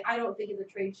sense. Like I don't think it's a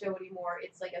trade show anymore.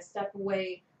 It's like a step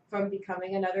away from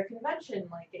becoming another convention,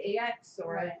 like AX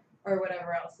or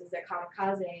whatever else is there,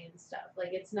 Kamikaze and stuff.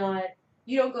 Like it's not.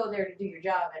 You don't go there to do your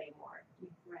job anymore.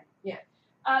 Right. Yeah.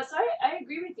 So I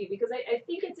agree with you because I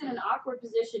think it's in an awkward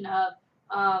position of,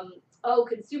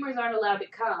 consumers aren't allowed to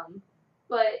come,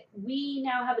 but we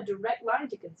now have a direct line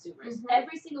to consumers.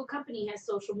 Every single company has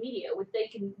social media with they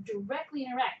can directly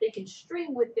interact. They can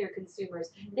stream with their consumers.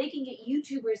 They can get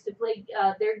YouTubers to play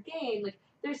their game. Like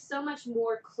there's so much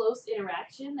more close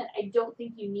interaction that I don't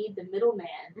think you need the middleman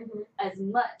as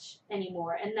much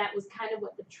anymore. And that was kind of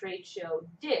what the trade show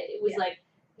did. It was like,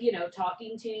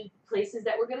 talking to places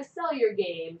that were going to sell your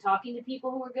game, talking to people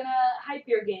who were going to hype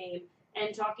your game,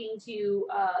 and talking to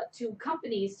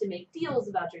companies to make deals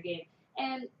about your game.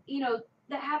 And,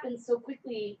 that happens so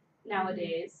quickly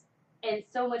nowadays and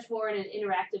so much more in an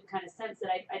interactive kind of sense that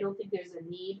I don't think there's a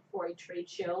need for a trade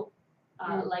show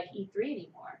like E3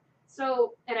 anymore.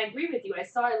 So, and I agree with you. I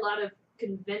saw a lot of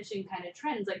convention kind of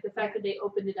trends, like the fact that they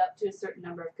opened it up to a certain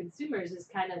number of consumers is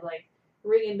kind of like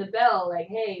ringing the bell, like,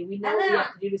 hey, we know what we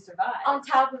have to do to survive. On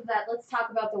top of that, let's talk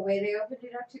about the way they opened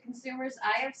it up to consumers.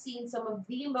 I have seen some of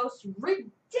the most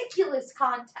ridiculous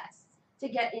contests to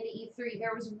get into E3.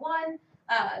 There was one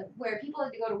where people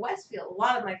had to go to Westfield. A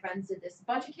lot of my friends did this. A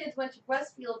bunch of kids went to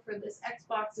Westfield for this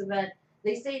Xbox event.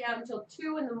 They stayed out until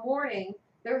 2 in the morning.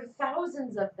 There were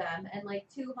thousands of them, and like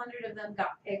 200 of them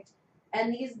got picked.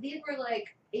 And these were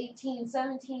like 18,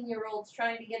 17-year-olds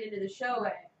trying to get into the show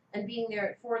and being there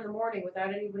at 4 in the morning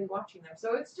without anybody watching them.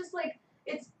 So it's just like,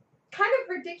 it's kind of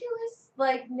ridiculous,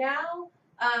 like now,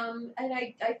 and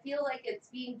I feel like it's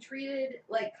being treated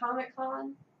like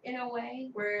Comic-Con in a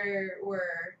way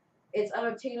where it's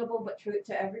unobtainable, but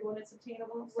to everyone it's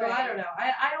obtainable. So I don't know.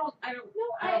 I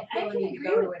can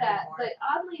agree with that, but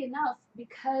oddly enough,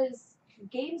 because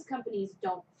games companies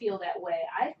don't feel that way,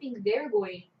 I think they're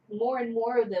going, more and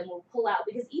more of them will pull out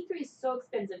because E3 is so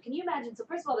expensive. Can you imagine? So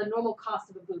first of all, the normal cost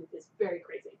of a booth is very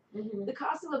crazy. The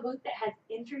cost of a booth that has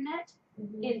internet,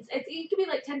 it could be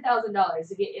like $10,000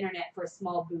 to get internet for a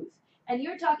small booth. And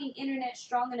you're talking internet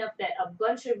strong enough that a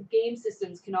bunch of game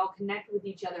systems can all connect with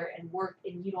each other and work,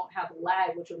 and you don't have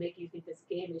lag, which will make you think this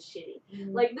game is shitty.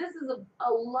 Like, this is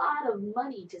a lot of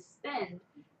money to spend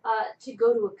to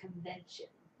go to a convention.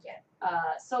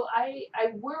 So I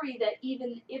worry that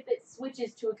even if it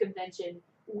switches to a convention,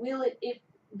 will it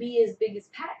be as big as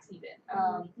PAX even?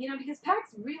 Because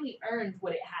PAX really earned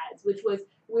what it has, which was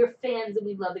we're fans and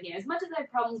we love the game. As much as I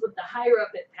have problems with the higher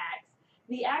up at PAX,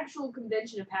 the actual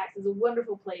convention of PAX is a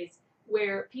wonderful place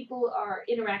where people are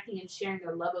interacting and sharing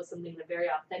their love of something in a very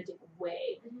authentic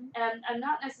way. And I'm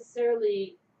not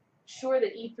necessarily sure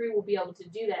that E3 will be able to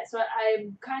do that. So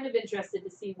I'm kind of interested to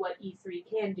see what E3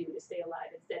 can do to stay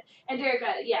alive instead. And Derek,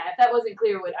 if that wasn't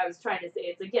clear what I was trying to say,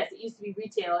 it's like, yes, it used to be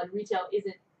retail, and retail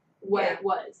isn't what it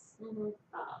was.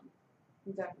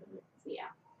 Definitely. Yeah.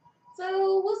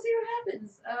 So we'll see what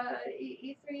happens.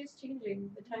 E3 is changing.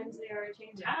 The times they are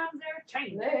changing. Times are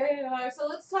changing. They are. So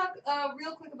let's talk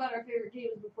real quick about our favorite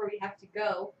games before we have to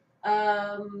go.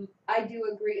 I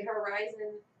do agree.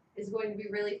 Horizon is going to be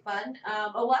really fun.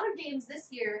 A lot of games this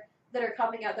year that are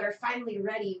coming out that are finally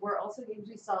ready were also games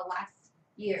we saw last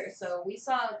year. So we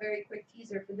saw a very quick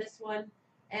teaser for this one,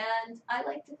 and I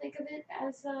like to think of it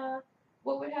as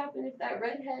what would happen if that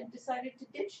redhead decided to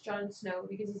ditch Jon Snow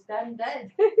because he's bad and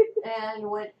dead and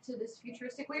went to this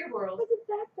futuristic weird world. Wasn't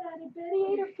that bad? And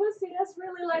Betty ate her pussy. That's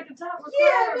really like a top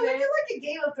Yeah, requirement. but if you're like a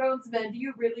Game of Thrones man, do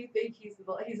you really think he's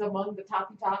among the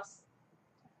toppy tops?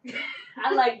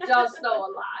 I like Jon Snow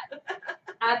a lot.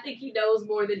 I think he knows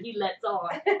more than he lets on.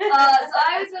 So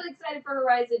I was really excited for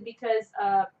Horizon because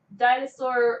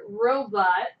dinosaur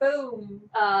robot, Boom.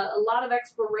 A lot of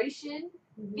exploration,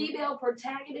 female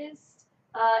protagonist.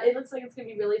 It looks like it's going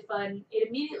to be really fun. It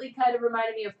immediately kind of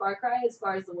reminded me of Far Cry as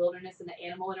far as the wilderness and the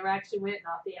animal interaction went,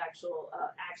 not the actual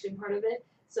action part of it.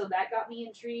 So that got me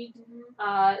intrigued.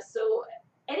 So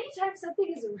anytime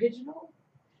something is original,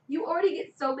 you already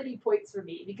get so many points for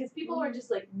me because people are just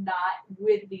like not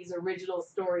with these original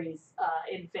stories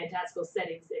in fantastical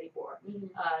settings anymore.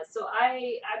 So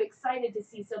I'm excited to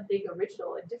see something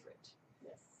original and different.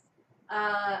 Yes.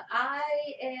 I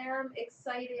am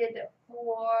excited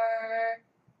for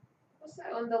what's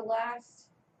that one? The Last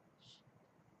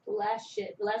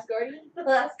Guardian? The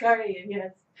Last Guardian,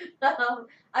 yes.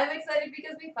 I'm excited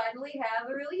because we finally have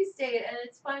a release date and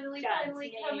it's finally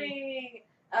coming.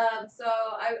 So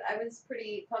I was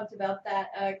pretty pumped about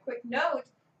that. Quick note,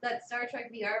 that Star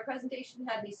Trek VR presentation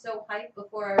had me so hyped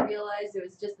before I realized it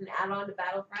was just an add-on to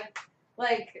Battlefront.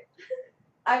 Like,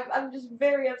 I'm just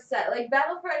very upset. Like,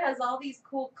 Battlefront has all these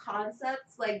cool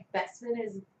concepts. Like, Bespin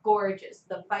is gorgeous.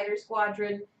 The Fighter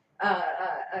Squadron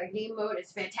game mode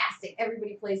is fantastic.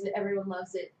 Everybody plays it. Everyone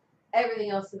loves it. Everything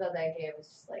else about that game is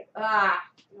just like,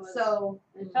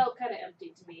 It felt kind of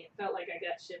empty to me. It felt like I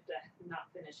got shipped a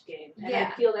not finished game. And Yeah.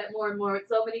 I feel that more and more with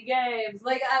so many games.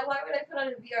 Like, why would I put on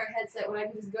a VR headset when I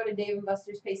can just go to Dave &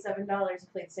 Buster's, pay $7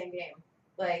 and play the same game?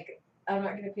 Like, I'm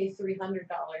not going to pay $300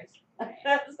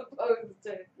 as opposed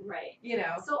to, you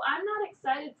know. So I'm not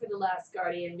excited for The Last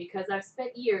Guardian because I've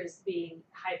spent years being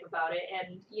hype about it.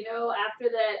 And, you know, after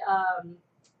that,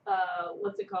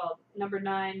 what's it called? Number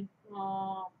 9.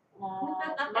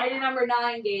 Mighty Number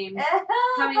 9 game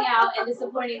coming out and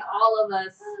disappointing all of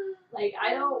us. Like,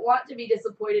 I don't want to be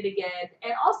disappointed again.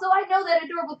 And also, I know that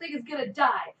Adorable Thing is gonna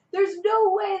die. There's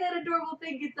no way that Adorable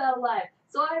Thing gets out alive.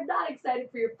 So I'm not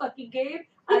excited for your fucking game.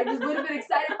 I just would have been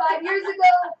excited 5 years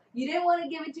ago. You didn't want to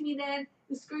give it to me then.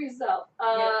 You screw yourself.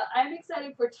 I'm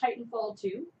excited for Titanfall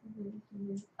 2.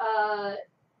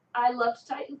 I loved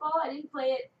Titanfall. I didn't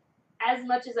play it as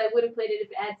much as I would have played it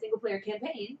if it had single-player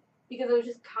campaign, because I was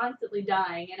just constantly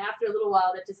dying, and after a little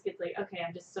while that just gets like, okay,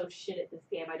 I'm just so shit at this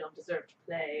game, I don't deserve to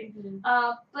play.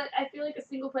 But I feel like a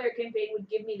single-player campaign would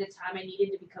give me the time I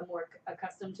needed to become more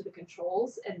accustomed to the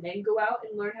controls, and then go out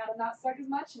and learn how to not suck as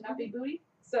much and not be booty.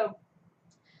 So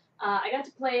I got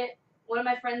to play it. One of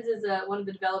my friends is one of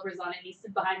the developers on it, and he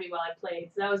stood behind me while I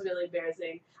played, so that was really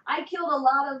embarrassing. I killed a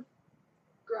lot of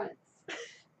grunts.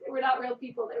 They were not real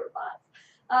people, they were bots.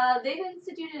 They've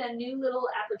instituted a new little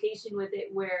application with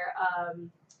it where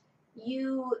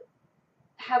you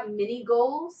have mini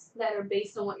goals that are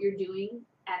based on what you're doing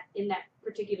in that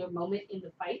particular moment in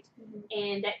the fight,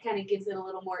 and that kind of gives it a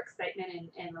little more excitement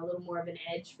and a little more of an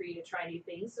edge for you to try new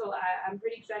things. So I'm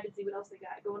pretty excited to see what else they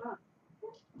got going on.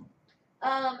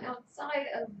 Outside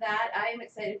of that, I am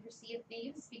excited for Sea of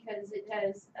Thieves because it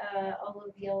has all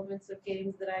of the elements of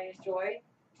games that I enjoy,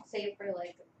 save for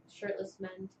like shirtless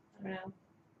men. I don't know.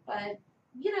 But,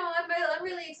 you know, I'm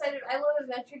really excited. I love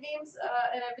adventure games,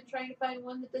 and I've been trying to find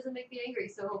one that doesn't make me angry,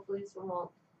 so hopefully this one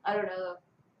won't. I don't know.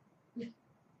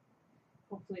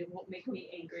 Hopefully it won't make me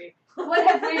angry. What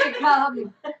have we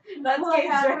become? That's what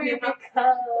have we become?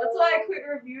 That's why I quit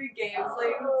reviewing games.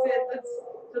 Like,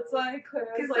 that's why I quit.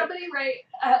 Can somebody write,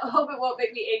 I hope it won't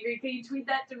make me angry. Can you tweet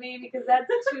that to me? Because that's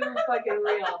too fucking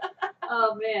real.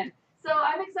 Oh, man. So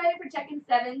I'm excited for Tekken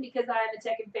 7 because I'm a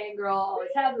Tekken fangirl. Always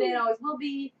have been, always will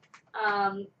be.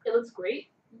 It looks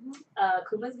great.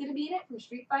 Kuma's gonna be in it from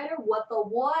Street Fighter. What the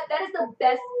what? That is the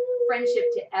best friendship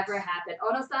to ever happen.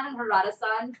 Ono-san and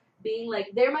Harada-san being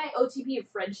like, they're my OTP of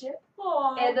friendship.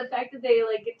 Aww. And the fact that they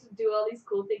like get to do all these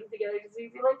cool things together just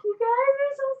makes me like, you guys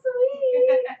are so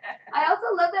sweet. I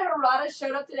also love that Harada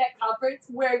showed up to that conference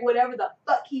wearing whatever the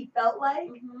fuck he felt like.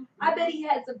 I bet he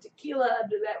had some tequila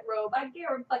under that robe. I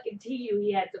guarantee you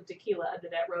he had some tequila under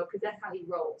that robe because that's how he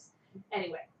rolls.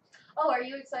 Anyway. Oh, are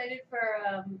you excited for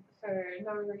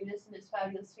Norman Reedus and his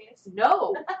Fabulous Phoenix?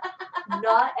 No.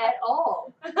 Not at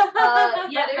all.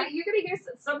 Yeah, you're gonna hear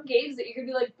some games that you're gonna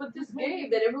be like, but this game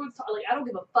that everyone's talking, like, I don't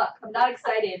give a fuck. I'm not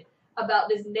excited about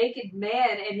this naked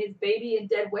man and his baby and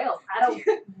dead whales. I don't.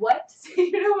 What?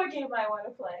 You know what game I want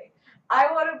to play? I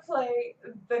want to play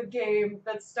the game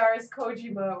that stars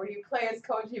Kojima, where you play as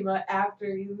Kojima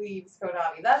after he leaves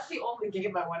Konami. That's the only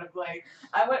game I want to play.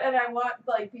 I want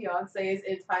like Beyonce's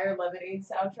entire Lemonade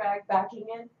soundtrack backing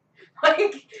it.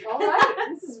 Like, all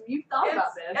right, you've thought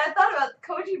about this. I thought about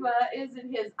Kojima is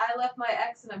in his I left my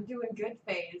ex and I'm doing good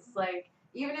phase. Like,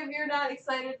 even if you're not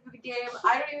excited for the game,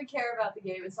 I don't even care about the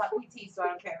game. It's not PT, so I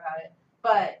don't care about it.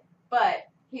 But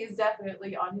he's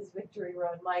definitely on his victory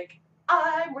run. Like,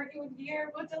 I'm working with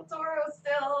Guillermo del Toro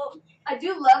still. I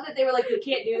do love that they were like, we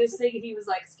can't do this thing, and he was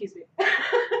like, excuse me.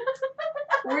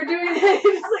 We're doing it.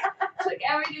 Just like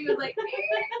everything was like,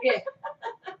 yeah.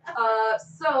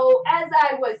 So as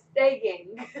I was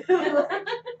saying,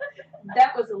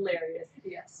 that was hilarious.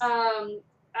 Yes.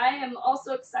 I am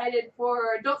also excited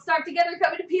for Don't Starve Together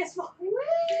coming to PS4.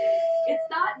 It's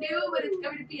not new, but it's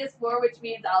coming to PS4, which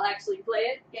means I'll actually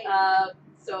play it.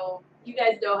 So you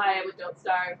guys know how I am with Don't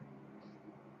Starve.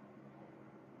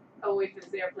 Oh, wait for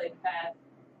this airplane to pass.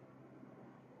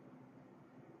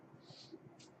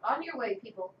 On your way,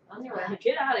 people. On your way.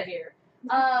 Get out of here.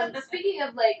 Speaking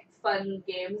of like fun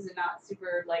games and not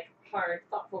super like hard,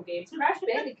 thoughtful games, Crash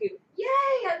Bandicoot.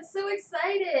 Yay! I'm so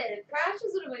excited. Crash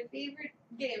is one of my favorite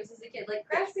games as a kid. Like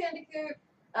Crash Bandicoot,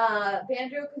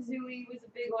 Banjo-Kazooie was a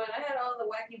big one. I had all the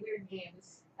wacky weird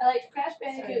games. I liked Crash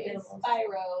Bandicoot and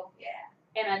Spyro.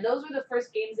 Yeah. And those were the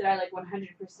first games that I like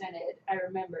 100%ed, I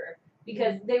remember.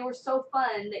 Because they were so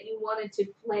fun that you wanted to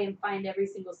play and find every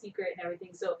single secret and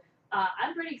everything. So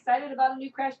I'm pretty excited about a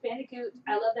new Crash Bandicoot.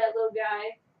 I love that little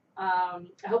guy.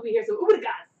 I hope we hear some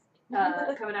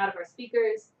ooh-gas coming out of our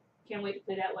speakers. Can't wait to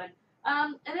play that one.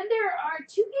 And then there are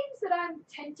two games that I'm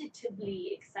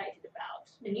tentatively excited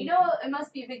about. And you know, it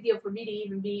must be a big deal for me to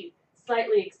even be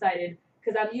slightly excited,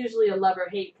 because I'm usually a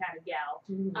love-or-hate kind of gal.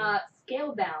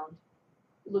 Scalebound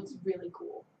looks really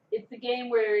cool. It's the game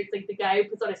where it's like the guy who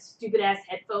puts on his stupid-ass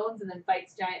headphones and then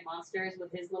fights giant monsters with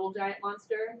his little giant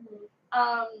monster.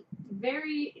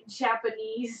 Very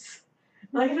Japanese.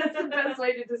 Like, that's the best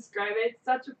way to describe it.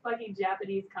 Such a fucking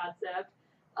Japanese concept.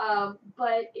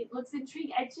 But it looks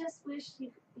intriguing. I just wish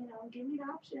you know, give me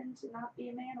the option to not be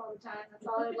a man all the time. That's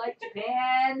all I'd like,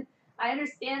 Japan. I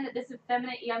understand that this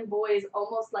effeminate young boy is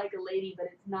almost like a lady, but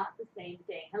it's not the same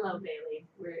thing. Hello, Bailey.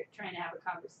 We're trying to have a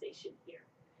conversation here.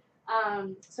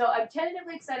 So I'm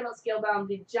tentatively excited about Scalebound.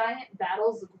 The giant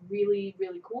battles look really,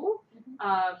 really cool.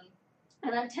 And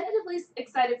I'm tentatively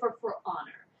excited for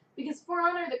Honor. Because For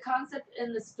Honor, the concept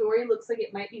and the story looks like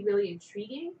it might be really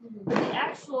intriguing. But the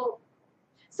actual...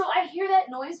 So I hear that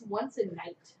noise once a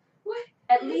night. What?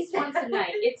 At least once a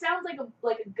night. It sounds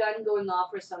like a gun going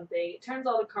off or something. It turns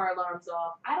all the car alarms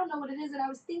off. I don't know what it is. And I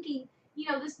was thinking,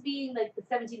 you know, this being like the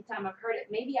 17th time I've heard it,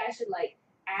 maybe I should like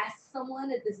ask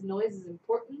someone if this noise is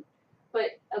important.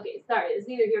 But, okay, sorry, it's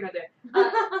neither here nor there.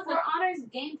 For Honor's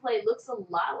gameplay looks a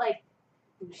lot like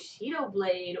Bushido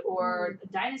Blade or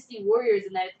Dynasty Warriors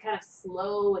in that it's kind of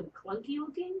slow and clunky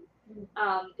looking.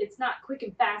 It's not quick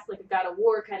and fast like a God of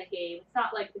War kind of game. It's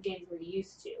not like the games we're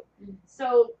used to.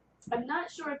 So I'm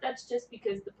not sure if that's just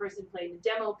because the person playing the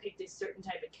demo picked a certain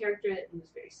type of character that moves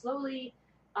very slowly.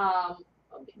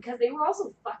 Because they were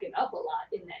also fucking up a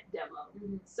lot in that demo.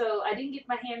 So I didn't get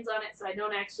my hands on it, so I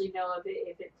don't actually know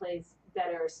if it plays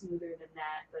better or smoother than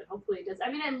that, but hopefully it does. I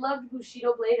mean, I loved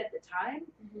Bushido Blade at the time,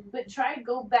 but try to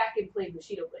go back and play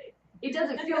Bushido Blade. It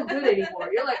doesn't feel good anymore.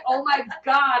 You're like, oh my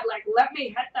god, like, let me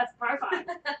hit that perfect.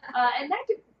 And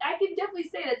I can definitely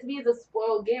say that to me as a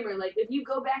spoiled gamer. Like, if you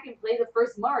go back and play the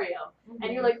first Mario,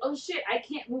 and you're like, oh shit, I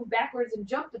can't move backwards and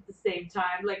jump at the same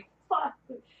time. Like, fuck.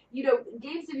 You know,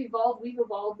 games have evolved, we've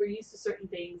evolved, we're used to certain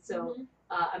things, so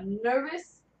I'm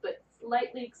nervous, but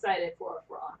slightly excited for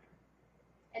Honor.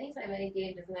 Anytime any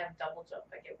game doesn't have double jump,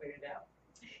 I get weirded out.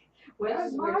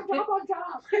 Where's my double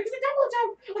jump? It's a double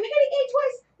jump! I'm hitting A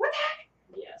twice! What the heck?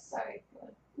 Yes. Sorry.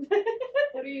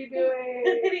 What are you doing?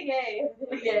 Hitting A.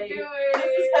 What are you doing? This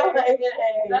is how I hit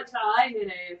A. That's how I hit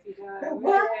A, if you know.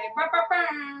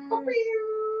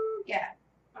 Yeah.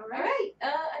 Alright.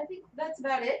 I think that's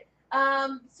about it.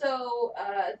 So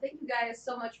thank you guys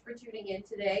so much for tuning in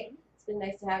today. It's been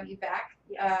nice to have you back.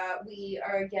 We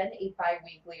are again a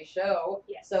bi-weekly show.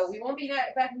 So we won't be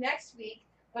back next week,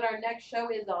 but our next show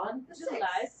is on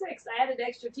July 6th. I added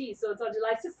extra T, so it's on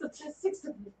July 6th.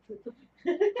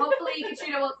 Hopefully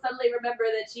Katrina won't suddenly remember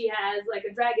that she has like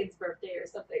a dragon's birthday or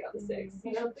something on the 6th.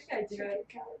 I don't think I do.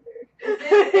 Calendar. Is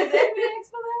it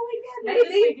Expo that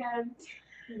weekend?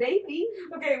 Maybe. Maybe.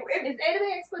 Okay, Is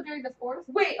Anime Expo during the 4th?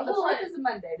 wait, The hold 4th on. is a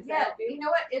Monday. Does that Yeah, help you? you know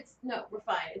what? No, we're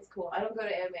fine. It's cool. I don't go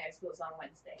to anime expos on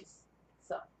Wednesdays.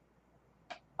 So.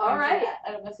 All right.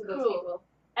 I don't mess with those Cool. people.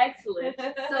 Excellent.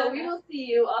 So we will see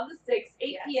you on the 6th,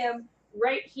 8 p.m.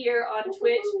 right here on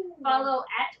Twitch. Follow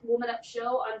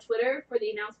 @WomanUpShow on Twitter for the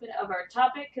announcement of our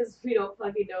topic because we don't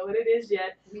fucking know what it is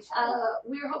yet.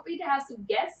 We're hoping to have some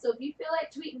guests, so if you feel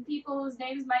like tweeting people whose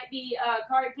names might be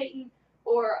Kari Payton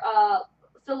or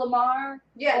Phil Lamar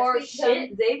or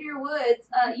shit, Xavier Woods,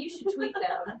 you should tweet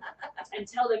them and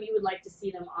tell them you would like to see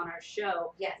them on our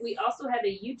show. Yes. We also have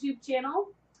a YouTube channel.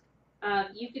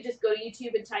 You could just go to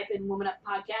YouTube and type in Woman Up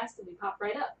Podcast and we pop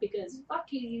right up because fuck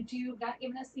you, YouTube, not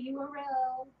giving us the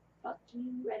URL. Fuck you,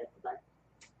 right up the butt.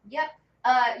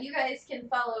 Yep. You guys can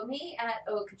follow me at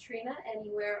Katrina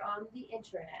anywhere on the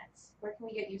internet. Where can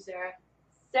we get you, Sarah?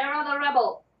 Sarah the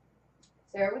Rebel.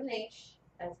 Sarah with an H,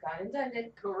 as God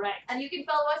intended. Correct. And you can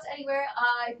follow us anywhere.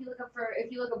 If you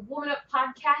look up Woman Up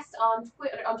Podcast on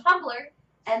Tumblr,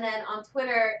 and then on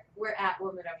Twitter we're at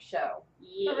Woman Up Show.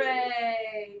 Yeah.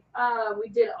 Hooray! We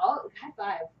did all high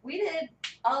five. We did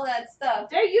all that stuff.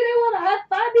 Dang, you didn't want to high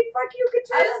five me? Fuck you, I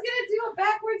Katrina. was gonna do it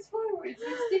backwards, forwards. You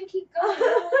just didn't keep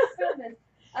going.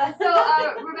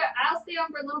 I'll stay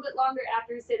on for a little bit longer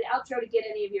after we say the outro to get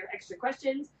any of your extra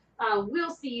questions.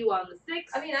 We'll see you on the 6th.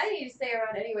 I mean, I need to stay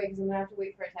around anyway because I'm gonna have to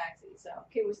wait for a taxi. So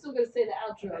Okay, we're still gonna say the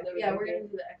outro. okay. Then Yeah, we're gonna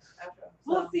do the outro.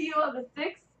 We'll see you on the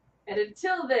 6th. And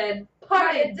until then,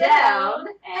 Party down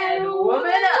and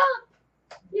woman up.